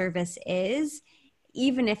product or service is,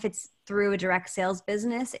 even if it's through a direct sales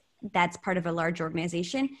business that's part of a large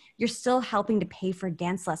organization, you're still helping to pay for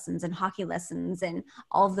dance lessons and hockey lessons and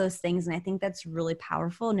all of those things. And I think that's really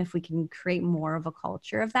powerful. And if we can create more of a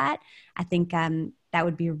culture of that, I think that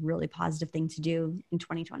would be a really positive thing to do in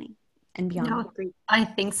 2020 and beyond. No, I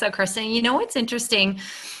think so, Kristen. You know what's interesting?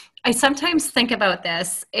 I sometimes think about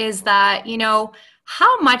this is that,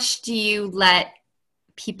 how much do you let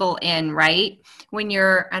people in, right? When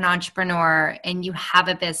you're an entrepreneur and you have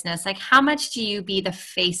a business, like how much do you be the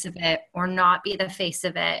face of it or not be the face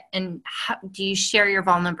of it? And how do you share your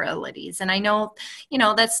vulnerabilities? And I know,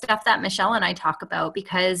 that's stuff that Michelle and I talk about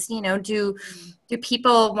because, do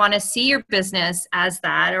people want to see your business as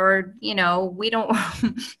that? Or, we don't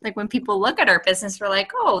like when people look at our business, we're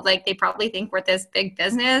like, oh, like they probably think we're this big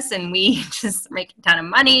business and we just make a ton of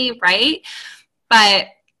money, right? But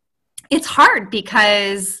it's hard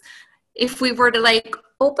because if we were to like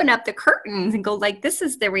open up the curtains and go like, this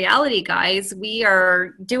is the reality, guys, we are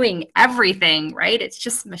doing everything, right? It's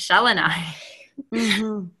just Michelle and I.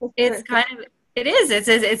 Mm-hmm.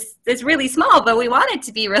 It's really small, but we want it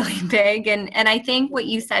to be really big. And I think what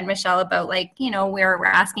you said, Michelle, about like, we're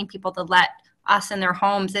asking people to let us in their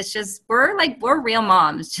homes. It's just, we're real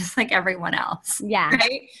moms, just like everyone else. Yeah.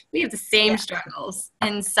 Right. We have the same struggles.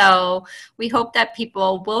 And so we hope that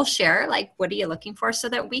people will share, like, what are you looking for so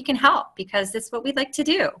that we can help, because it's what we'd like to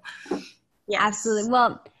do. Yeah, absolutely.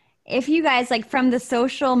 Well, if you guys like from the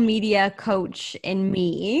social media coach in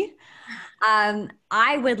me,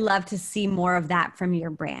 I would love to see more of that from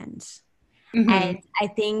your brand. Mm-hmm. And I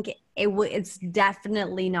think it's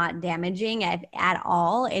definitely not damaging at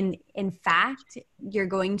all. And in fact, you're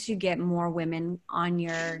going to get more women on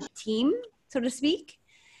your team, so to speak.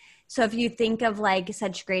 So if you think of like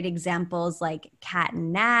such great examples like Kat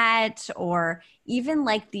and Nat, or even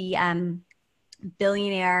like the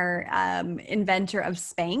billionaire inventor of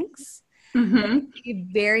Spanx, mm-hmm. He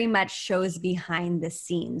very much shows behind the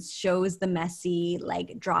scenes, shows the messy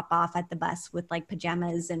like drop off at the bus with like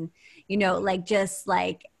pajamas and, like just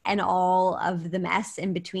like, and all of the mess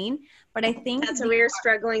in between. But I think that's what we were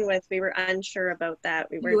struggling with. We were unsure about that.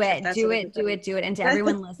 We were do it. And to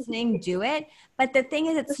everyone listening, do it. But the thing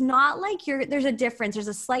is, it's not like there's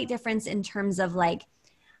a slight difference in terms of like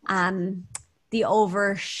the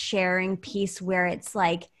oversharing piece where it's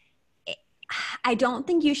like, I don't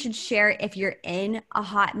think you should share if you're in a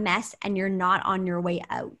hot mess and you're not on your way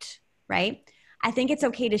out, right? I think it's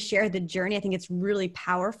okay to share the journey. I think it's really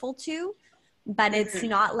powerful too, but it's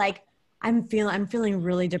not like I'm feeling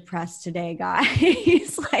really depressed today,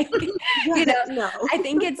 guys. Like, no. I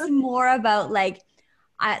think it's more about like,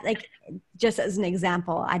 just as an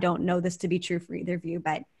example, I don't know this to be true for either of you,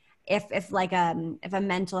 but if a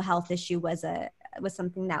mental health issue was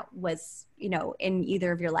something that was, in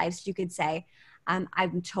either of your lives, you could say,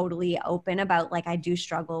 I'm totally open about like, I do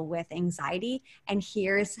struggle with anxiety, and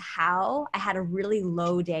here's how I had a really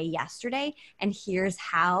low day yesterday. And here's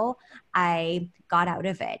how I got out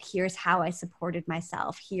of it. Here's how I supported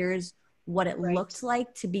myself. Here's what it looked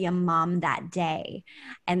like to be a mom that day.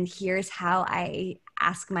 And here's how I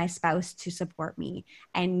ask my spouse to support me.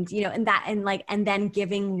 And, and then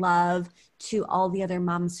giving love to all the other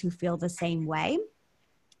moms who feel the same way.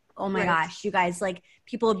 Oh my gosh, you guys, like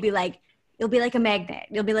people would be like, you'll be like a magnet.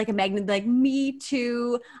 You'll be like a magnet, like, me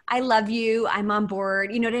too. I love you. I'm on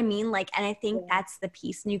board. You know what I mean? Like, and I think that's the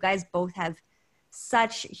piece. And you guys both have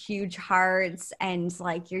such huge hearts, and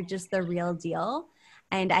like, you're just the real deal.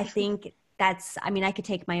 And I think I mean, I could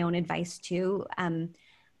take my own advice too. And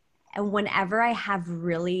whenever I have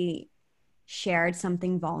really shared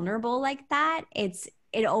something vulnerable like that,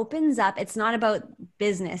 it opens up. It's not about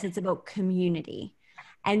business, it's about community.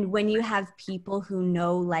 And when you have people who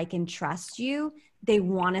know, like, and trust you, they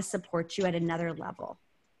want to support you at another level.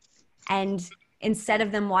 And instead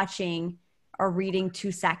of them watching or reading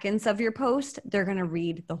 2 seconds of your post, they're going to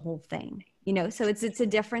read the whole thing, you know? So it's a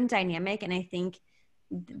different dynamic. And I think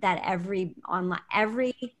that every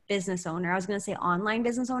business owner, I was going to say online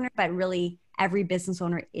business owner, but really every business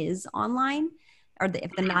owner is online, or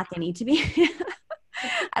if they're not, they need to be.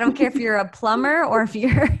 I don't care if you're a plumber or if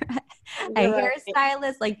you're a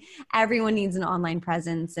hairstylist, like, everyone needs an online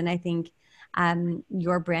presence. And I think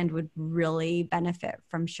your brand would really benefit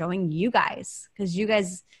from showing you guys, because you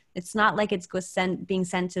guys, it's not like it's being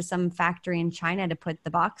sent to some factory in China to put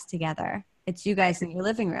the box together. It's you guys in your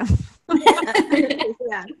living room.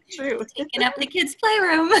 Yeah, true. Taking up the kids'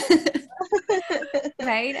 playroom.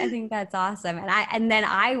 Right? I think that's awesome. And then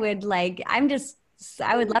I would love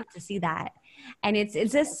to see that. And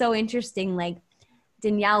it's just so interesting. Like,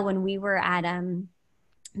 Danielle, when we were at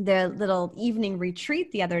the little evening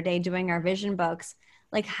retreat the other day doing our vision books,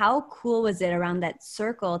 like, how cool was it around that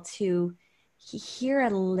circle to hear a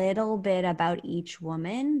little bit about each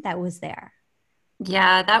woman that was there?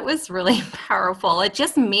 Yeah, that was really powerful. It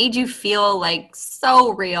just made you feel like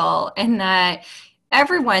so real, and that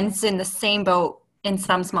everyone's in the same boat in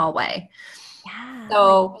some small way. Yeah.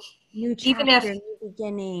 So new chapter, even if new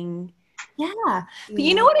beginning. Yeah. But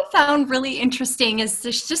you know what I found really interesting is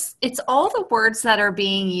it's all the words that are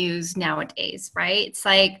being used nowadays, right? It's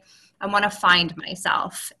like, I want to find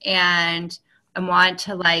myself, and I want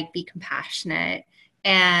to, like, be compassionate,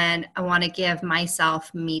 and I want to give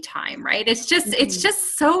myself me time, right? It's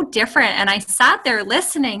just so different. And I sat there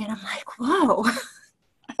listening, and I'm like, whoa.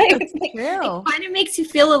 It kind of makes you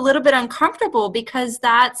feel a little bit uncomfortable, because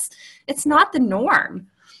it's not the norm.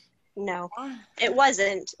 No, it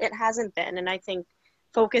wasn't. It hasn't been. And I think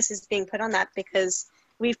focus is being put on that because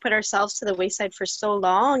we've put ourselves to the wayside for so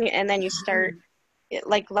long. And then you start,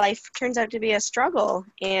 life turns out to be a struggle.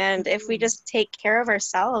 And if we just take care of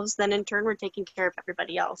ourselves, then in turn, we're taking care of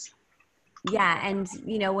everybody else. Yeah. And,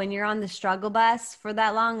 you know, when you're on the struggle bus for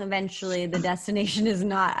that long, eventually the destination is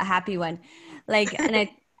not a happy one. Like, and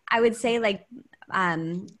I would say, like,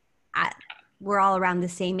 we're all around the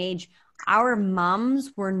same age. Our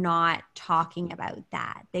moms were not talking about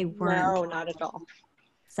that. They weren't. No, not at all.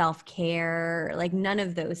 Self-care, like, none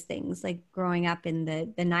of those things. Like, growing up in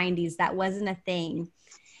the 90s, that wasn't a thing.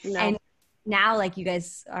 No. And now, like, you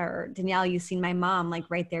guys are, Danielle, you've seen my mom, like,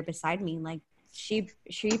 right there beside me. Like, she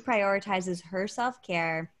prioritizes her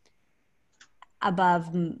self-care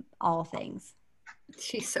above all things.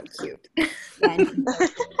 She's so cute. Yeah,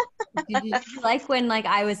 did you like when, like,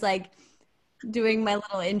 I was like doing my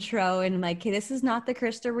little intro and like, hey, this is not the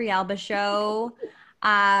Krista Rialba show.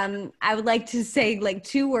 I would like to say, like,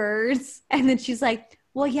 2 words. And then she's like,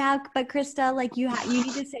 well, yeah, but Krista, like, you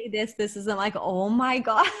need to say this. This isn't, like, oh my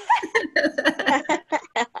God.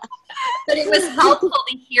 But it was helpful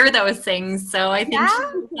to hear those things. So I think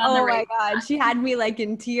oh my God. She had me, like,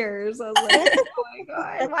 in tears. I was like, oh my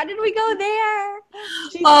God, why did we go there?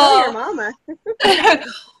 She's your mama.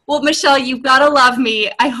 Well, Michelle, you've got to love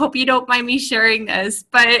me. I hope you don't mind me sharing this,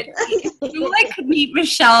 but I could meet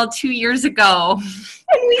Michelle 2 years ago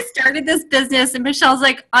when we started this business, and Michelle's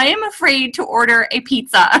like, I am afraid to order a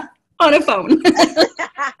pizza on a phone.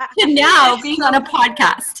 And now being on a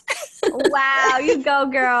podcast. Wow, you go,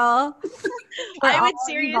 girl. I would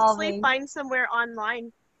seriously find somewhere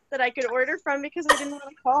online that I could order from because I didn't want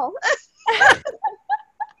to call.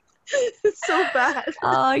 It's so bad.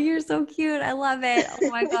 Oh, you're so cute. I love it. Oh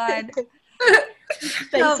my God.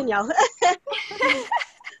 Thanks, Danielle.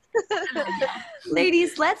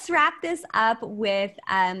 Ladies, let's wrap this up with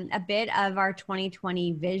a bit of our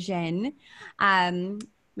 2020 vision.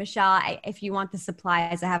 Michelle, if you want the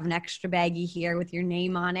supplies, I have an extra baggie here with your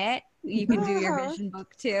name on it. You can do your vision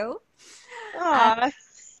book too.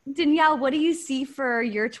 Danielle, what do you see for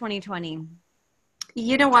your 2020?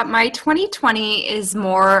 You know what? My 2020 is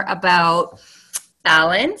more about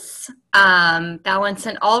balance, balance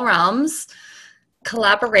in all realms,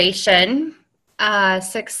 collaboration,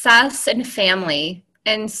 success, and family.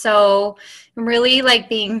 And so I'm really, like,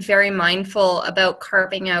 being very mindful about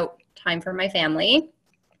carving out time for my family.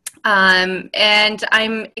 And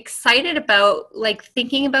I'm excited about like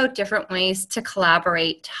thinking about different ways to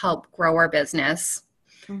collaborate to help grow our business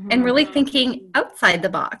and really thinking outside the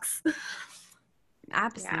box.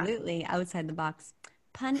 Absolutely outside the box.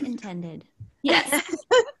 Pun intended. Yes.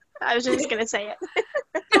 I was just gonna say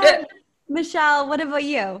it. Michelle, what about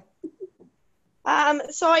you?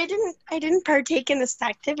 So I didn't partake in this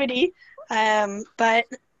activity, but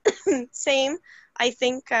same. I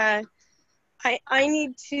think I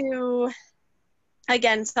need to,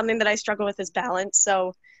 again, something that I struggle with is balance.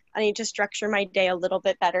 So I need to structure my day a little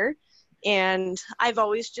bit better. And I've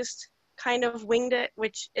always just kind of winged it,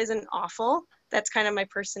 which isn't awful. That's kind of my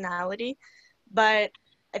personality. But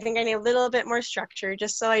I think I need a little bit more structure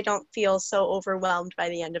just so I don't feel so overwhelmed by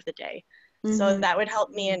the end of the day. So that would help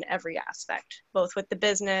me in every aspect, both with the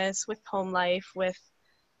business, with home life, with,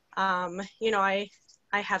 I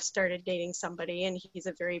have started dating somebody and he's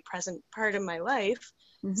a very present part of my life.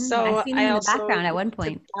 So I've seen him in the background at one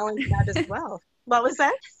point. Balance that as well. What was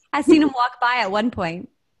that? I've seen him walk by at one point.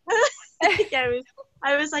 Yeah,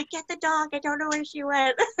 I was like, get the dog. I don't know where she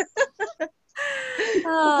went.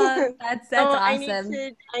 Oh, that's So awesome.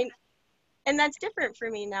 And that's different for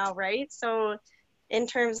me now, right? So in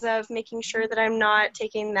terms of making sure that I'm not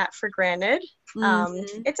taking that for granted,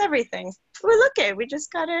 it's everything. Well, look it, we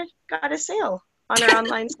just got a sale on our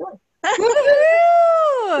online store.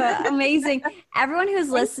 Woohoo! Amazing. Everyone who's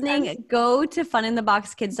listening, go to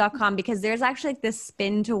funintheboxkids.com because there's actually like this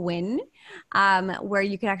spin to win where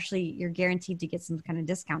you could actually, you're guaranteed to get some kind of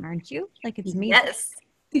discount, aren't you? Like it's amazing. Yes.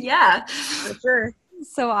 Yeah. For sure.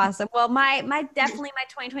 So awesome. Well, my definitely my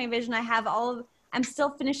 2020 vision, I'm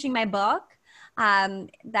still finishing my book. I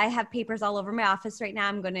have papers all over my office right now.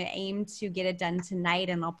 I'm going to aim to get it done tonight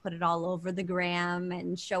and I'll put it all over the gram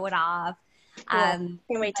and show it off. Cool. Can't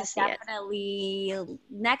wait to see it. Definitely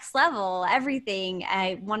next level, everything.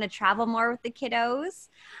 I want to travel more with the kiddos.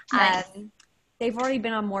 Nice. They've already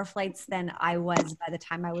been on more flights than I was by the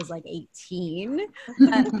time I was like 18.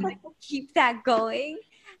 But keep that going.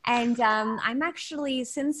 And I'm actually,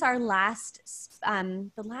 since our the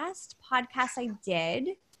last podcast I did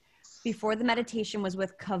before the meditation was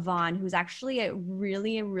with Kavan, who's actually a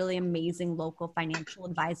really amazing local financial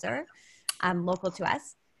advisor, local to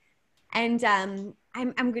us. And I'm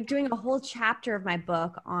doing a whole chapter of my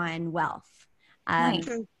book on wealth. Nice.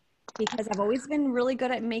 Because I've always been really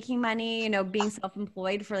good at making money, being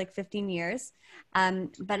self-employed for like 15 years.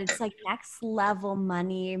 But it's like next level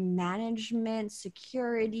money management,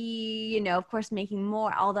 security, of course, making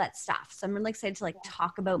more, all that stuff. So I'm really excited to like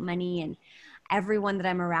talk about money, and everyone that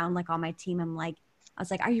I'm around, like on my team, I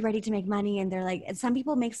was like, are you ready to make money? And they're like, and some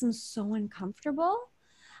people it makes them so uncomfortable.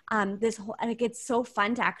 This whole, like, it's so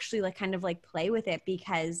fun to actually like kind of like play with it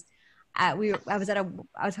because I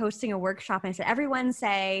was hosting a workshop and I said, everyone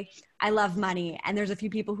say, I love money. And there's a few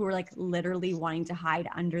people who were like literally wanting to hide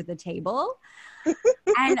under the table.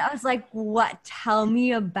 And I was like, what? Tell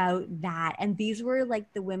me about that. And these were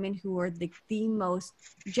like the women who were the most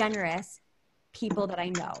generous people that I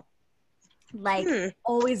know. Like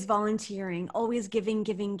always volunteering, always giving.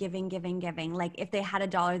 Like if they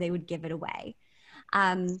had $1, they would give it away.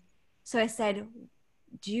 So I said,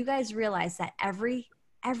 do you guys realize that every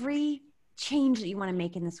change that you want to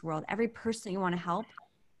make in this world, every person that you want to help,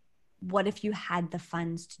 what if you had the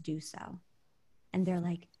funds to do so? And they're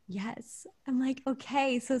like, yes. I'm like,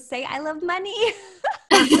 okay, so say I love money.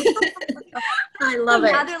 I love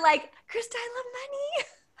it. Now they're like, Krista, I love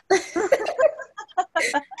money.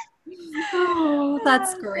 Oh,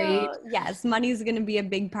 that's great. So, yes, money is going to be a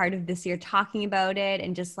big part of this year, talking about it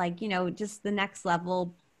and just like, just the next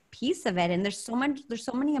level piece of it. And there's so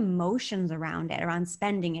many emotions around it, around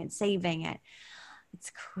spending it, saving it. It's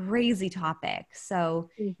a crazy topic. So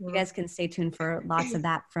you guys can stay tuned for lots of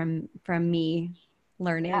that from me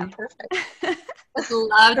learning. Yeah, perfect. I'd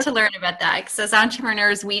love to learn about that because as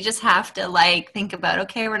entrepreneurs, we just have to like think about,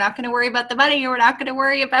 okay, we're not going to worry about the money, or we're not going to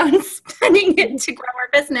worry about spending it to grow our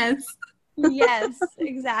business. Yes,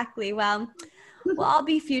 exactly. Well, we'll all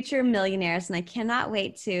be future millionaires, and I cannot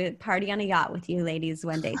wait to party on a yacht with you ladies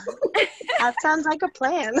one day. That sounds like a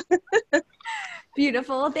plan.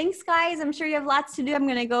 Beautiful. Thanks, guys. I'm sure you have lots to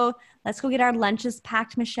do. Let's go get our lunches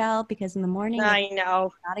packed, Michelle, because in the morning, I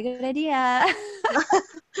know. Not a good idea.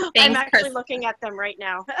 I'm actually looking at them right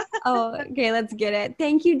now. Oh, okay. Let's get it.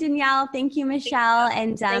 Thank you, Danielle. Thank you, Michelle.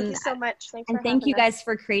 And thank you so much. Thank you guys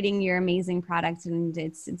for creating your amazing product. And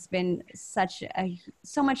it's been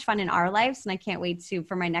so much fun in our lives. And I can't wait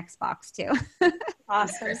for my next box too.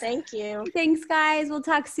 Awesome. Thank you. Thanks, guys. We'll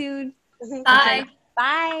talk soon. Bye.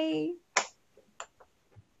 Bye.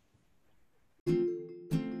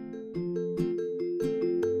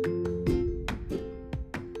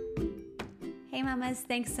 Mamas,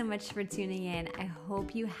 thanks so much for tuning in. I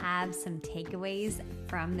hope you have some takeaways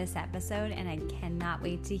from this episode, and I cannot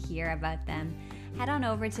wait to hear about them. Head on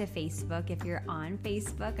over to Facebook if you're on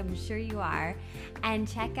Facebook. I'm sure you are. And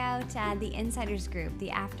check out the Insiders Group, the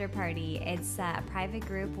After Party. It's a private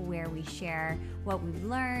group where we share what we've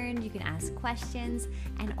learned. You can ask questions.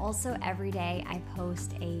 And also every day I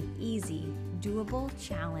post a easy, doable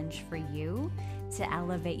challenge for you to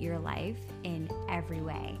elevate your life in every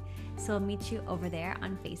way. So I'll meet you over there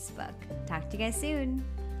on Facebook. Talk to you guys soon.